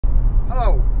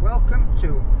welcome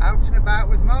to Out and About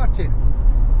with Martin.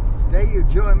 Today you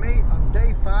join me on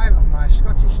day 5 of my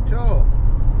Scottish tour.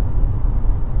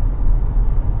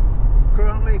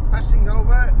 Currently passing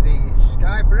over the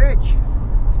Skye Bridge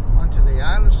onto the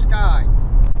Isle of Skye,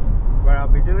 where I'll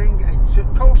be doing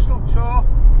a coastal tour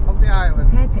of the island.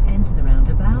 Prepare to enter the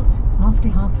roundabout after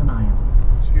half a mile.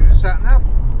 Excuse the sat nav.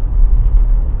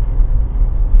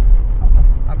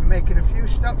 I'll be making a few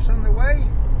stops on the way.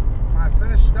 My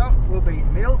first stop will be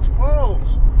Mealt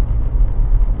Falls.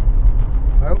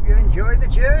 Hope you enjoy the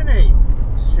journey.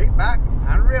 Sit back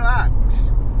and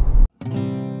relax.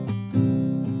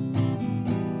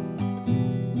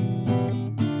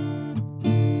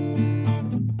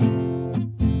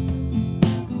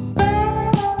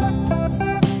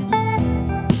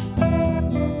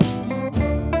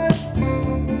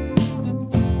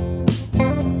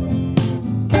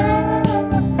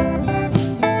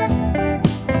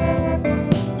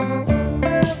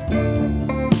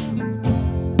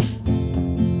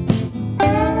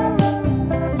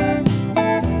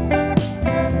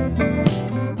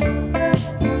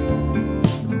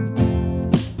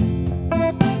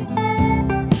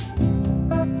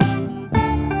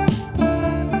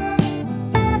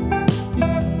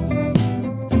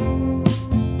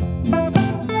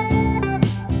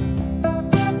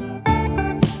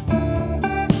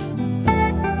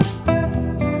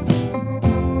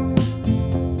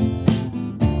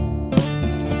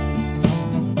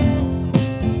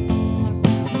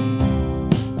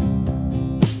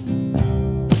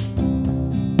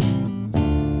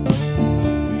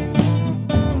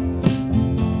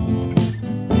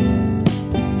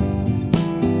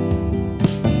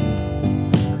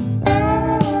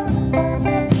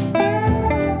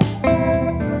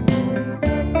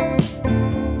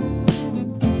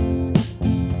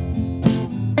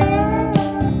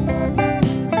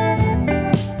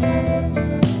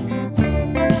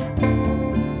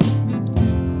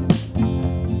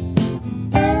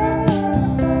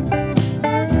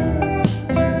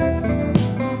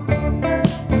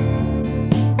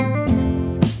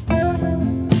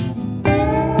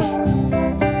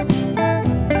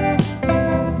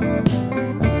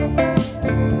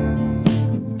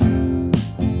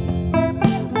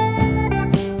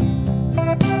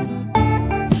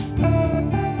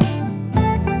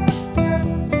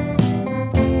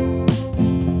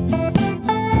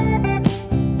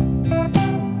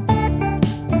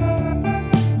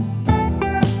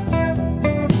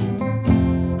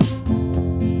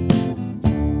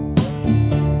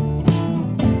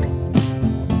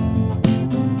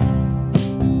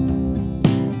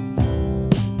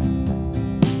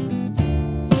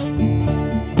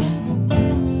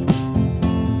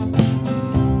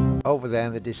 Over there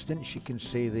in the distance you can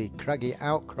see the craggy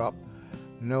outcrop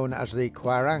known as the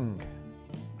Quarang.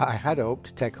 I had hoped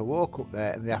to take a walk up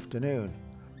there in the afternoon.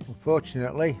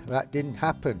 Unfortunately that didn't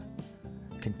happen.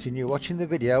 Continue watching the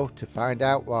video to find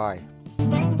out why.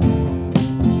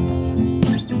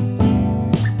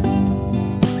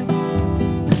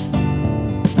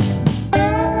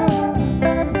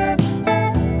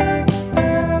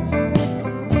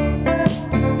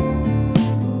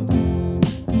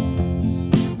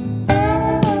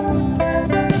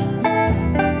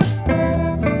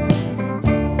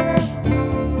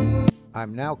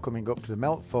 I'm now coming up to the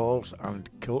Mealt Falls and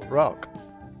Kilt Rock.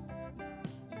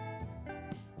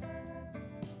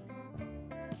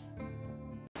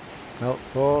 Mealt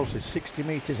Falls is 60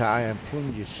 metres high and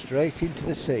plunges straight into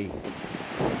the sea.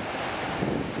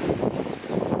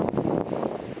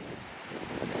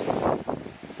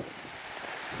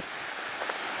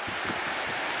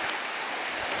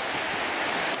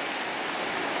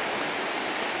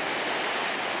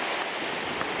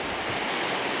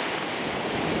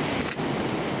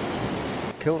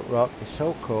 Kilt Rock is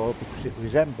so called because it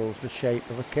resembles the shape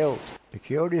of a kilt. The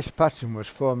curious pattern was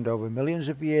formed over millions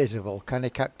of years of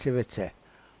volcanic activity.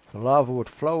 The lava would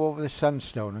flow over the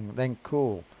sandstone and then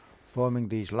cool, forming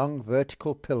these long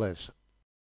vertical pillars.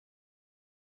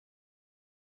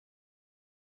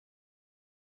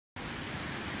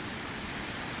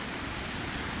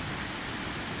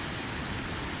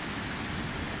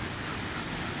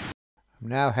 I'm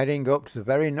now heading up to the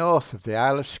very north of the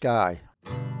Isle of Skye.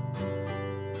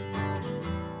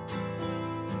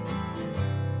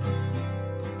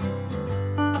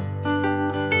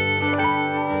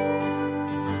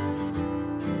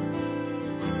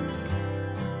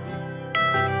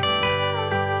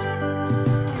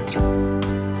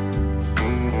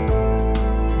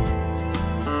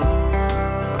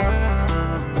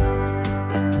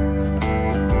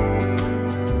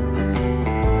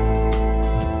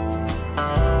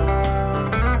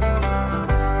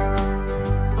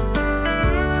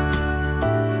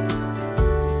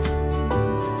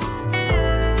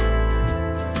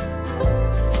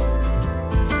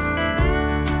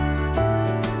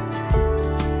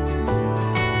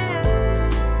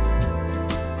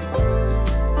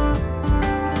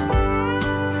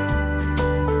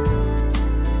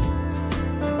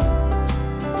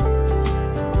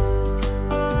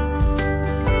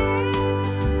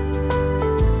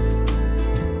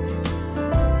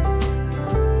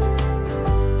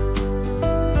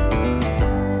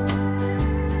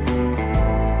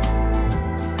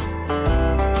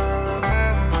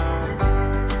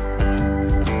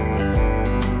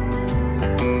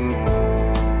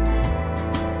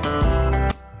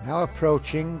 Now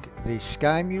approaching the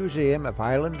Skye Museum of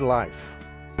Island Life.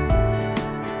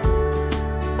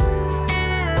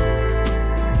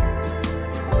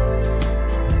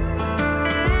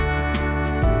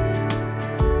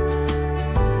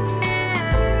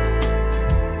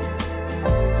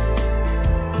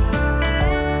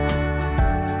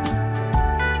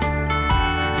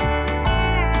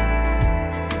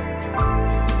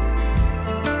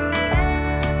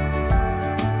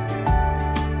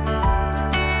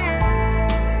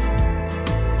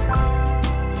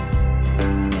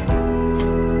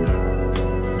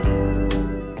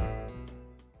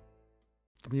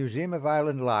 The Museum of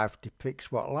Island Life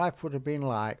depicts what life would have been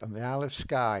like on the Isle of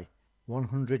Skye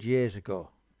 100 years ago.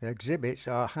 The exhibits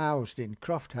are housed in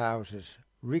croft houses,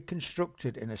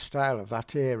 reconstructed in a style of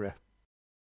that era.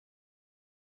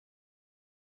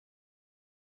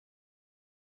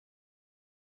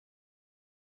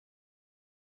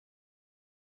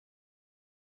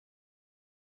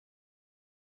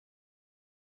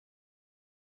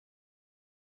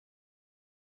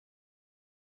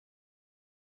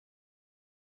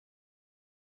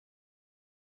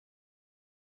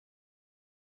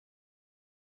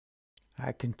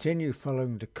 I continue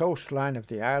following the coastline of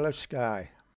the Isle of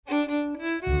Skye.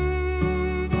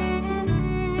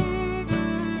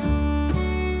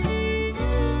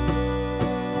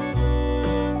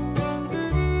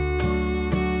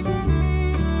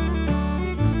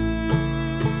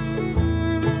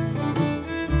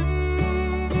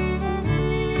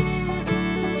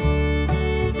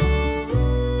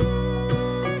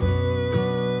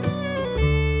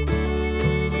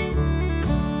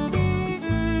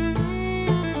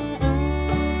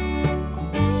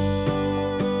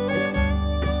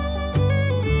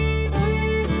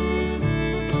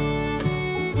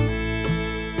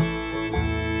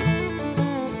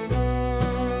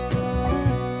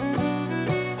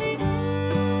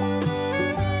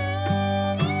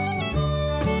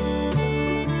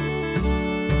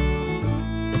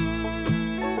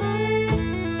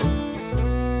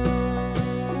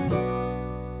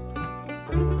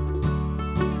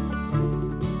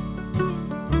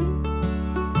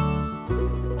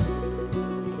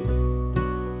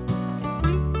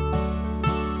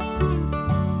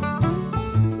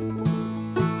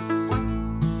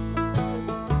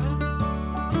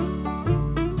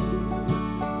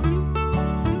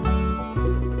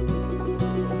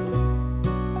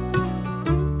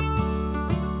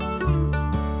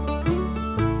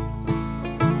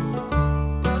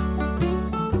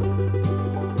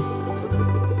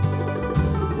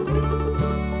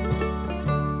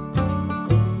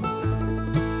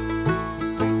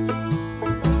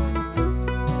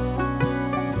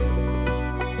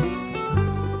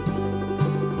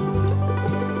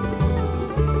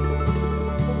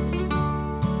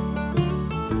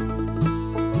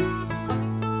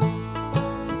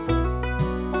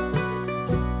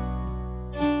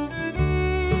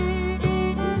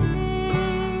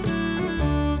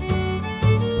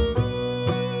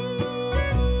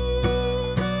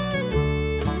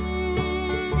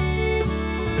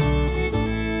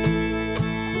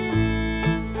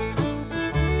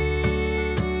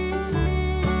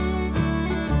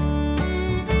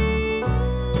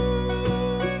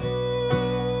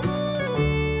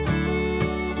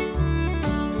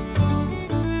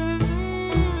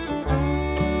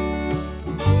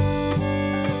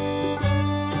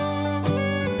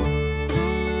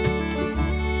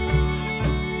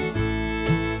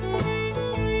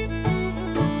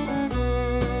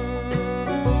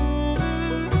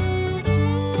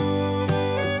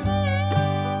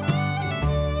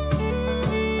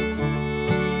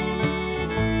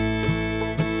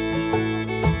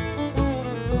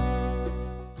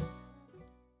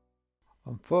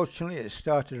 Unfortunately, it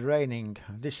started raining,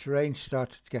 and this rain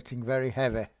started getting very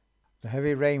heavy. The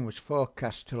heavy rain was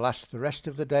forecast to last the rest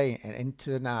of the day and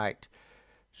into the night,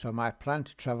 so my plan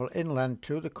to travel inland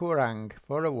to the Coorang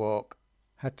for a walk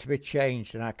had to be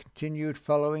changed, and I continued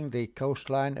following the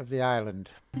coastline of the island.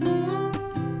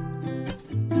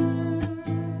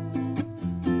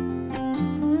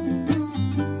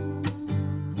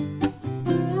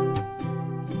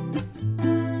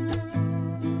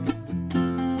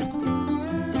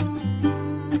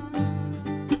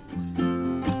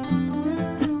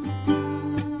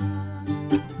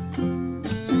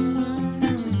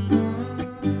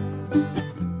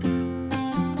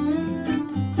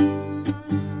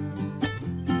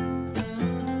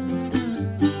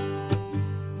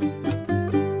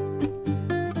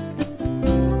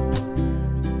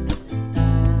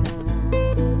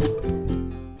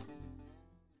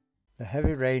 The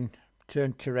heavy rain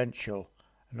turned torrential,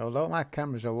 and although my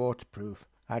cameras are waterproof,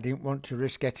 I didn't want to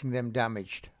risk getting them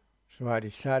damaged, so I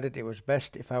decided it was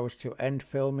best if I was to end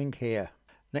filming here.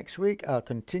 Next week I'll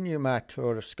continue my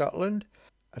tour of Scotland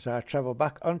as I travel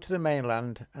back onto the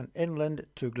mainland and inland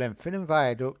to Glenfinnan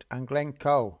Viaduct and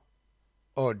Glencoe.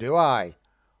 Or do I?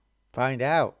 Find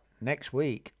out next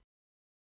week.